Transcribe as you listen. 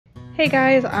Hey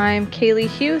guys, I'm Kayleigh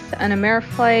Huth, an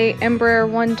Ameriflight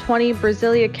EMB120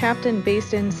 Brasilia captain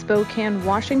based in Spokane,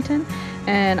 Washington,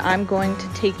 and I'm going to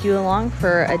take you along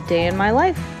for a day in my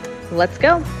life. Let's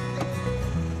go!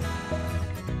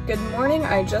 Good morning,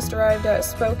 I just arrived at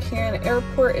Spokane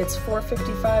Airport. It's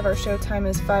 4:55, our show time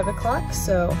is 5 o'clock,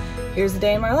 so here's the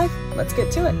day in my life. Let's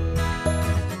get to it.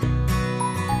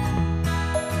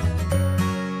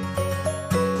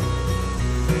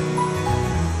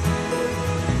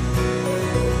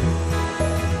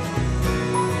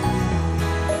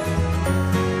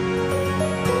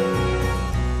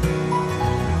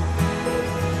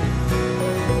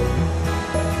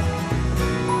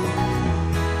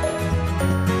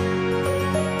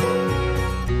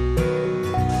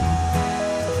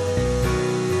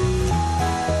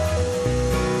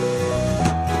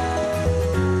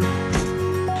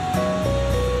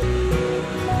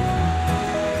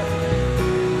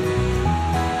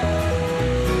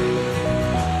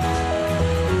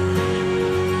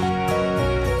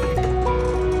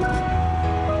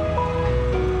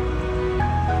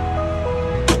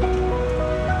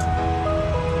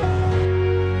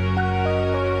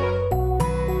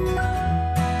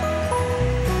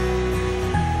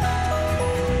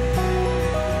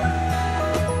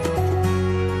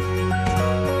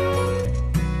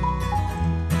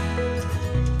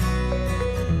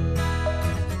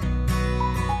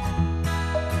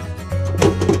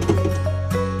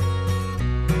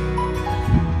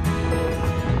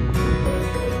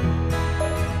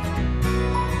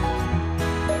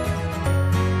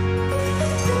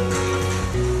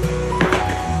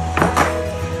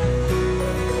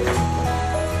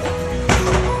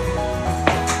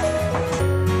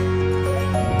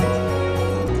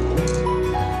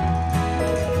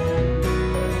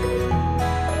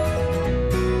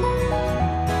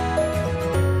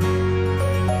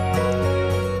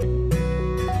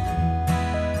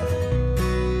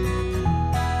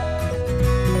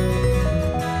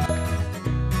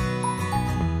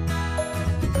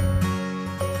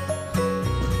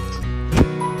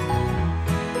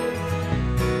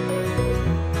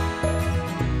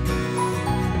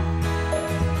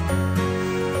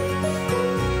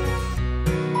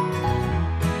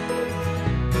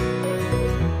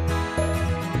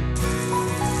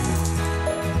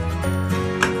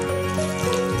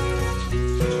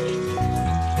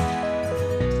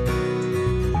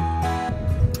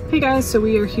 Hey guys, so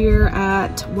we are here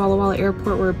at Walla Walla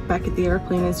Airport. We're back at the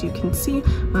airplane, as you can see.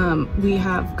 We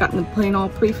have gotten the plane all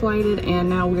pre-flighted, and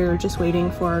now we're just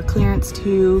waiting for our clearance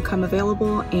to come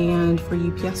available and for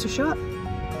UPS to show up.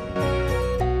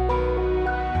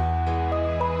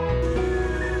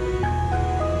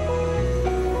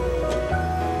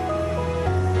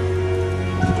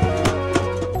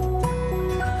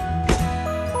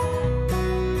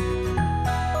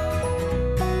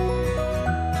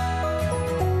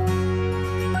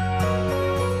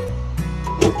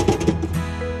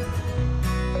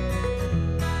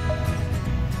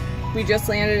 We just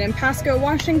landed in Pasco,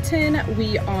 Washington.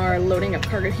 We are loading up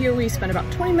cargo here. We spent about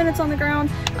 20 minutes on the ground.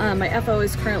 My FO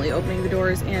is currently opening the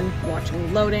doors and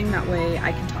watching loading. That way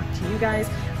I can talk to you guys.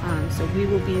 So we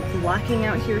will be blocking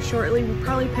out here shortly. We'll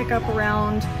probably pick up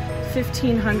around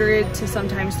 1,500 to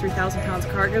sometimes 3,000 pounds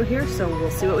of cargo here. So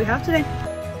we'll see what we have today.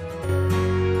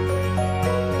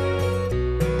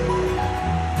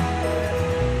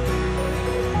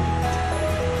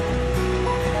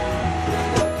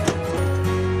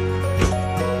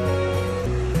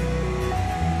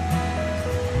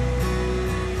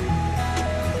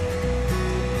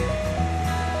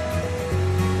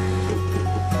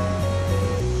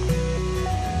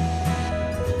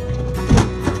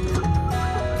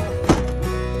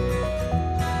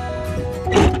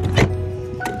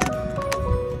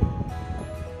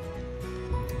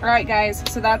 Alright guys,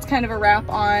 so that's kind of a wrap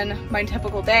on my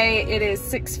typical day. It is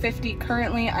 6:50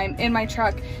 currently. I'm in my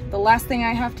truck. The last thing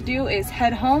I have to do is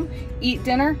head home, eat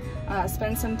dinner,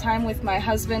 spend some time with my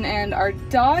husband and our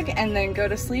dog, and then go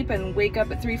to sleep and wake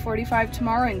up at 3:45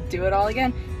 tomorrow and do it all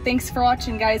again. Thanks for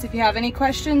watching guys. If you have any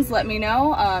questions, let me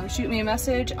know. Shoot me a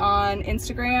message on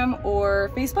Instagram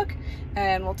or Facebook,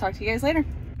 and we'll talk to you guys later.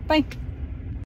 Bye!